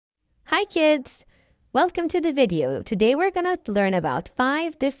Hi kids! Welcome to the video. Today we're gonna learn about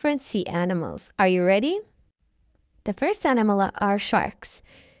 5 different sea animals. Are you ready? The first animal are sharks.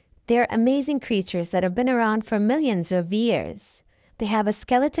 They're amazing creatures that have been around for millions of years. They have a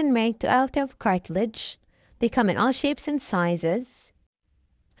skeleton made out of cartilage. They come in all shapes and sizes.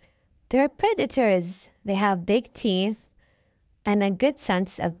 They're predators. They have big teeth and a good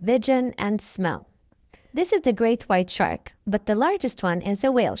sense of vision and smell. This is the great white shark, but the largest one is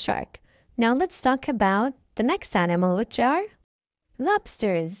a whale shark. Now let's talk about the next animal, which are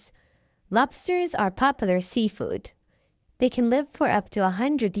lobsters. Lobsters are popular seafood. They can live for up to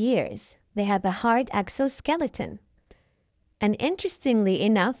 100 years. They have a hard exoskeleton. And interestingly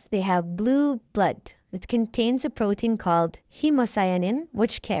enough, they have blue blood that contains a protein called hemocyanin,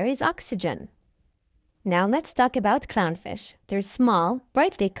 which carries oxygen. Now let's talk about clownfish. They're small,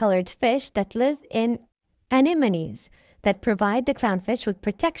 brightly colored fish that live in anemones that provide the clownfish with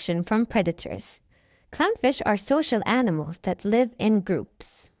protection from predators. Clownfish are social animals that live in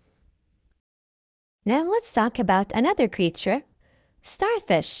groups. Now let's talk about another creature,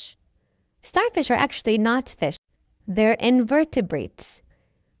 starfish. Starfish are actually not fish. They're invertebrates.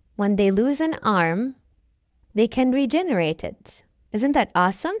 When they lose an arm, they can regenerate it. Isn't that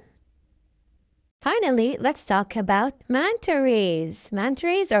awesome? Finally, let's talk about manta rays. Manta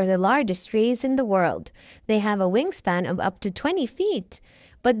rays are the largest rays in the world. They have a wingspan of up to 20 feet,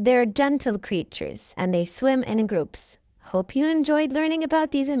 but they're gentle creatures and they swim in groups. Hope you enjoyed learning about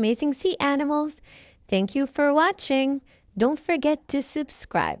these amazing sea animals. Thank you for watching. Don't forget to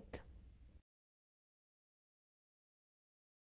subscribe.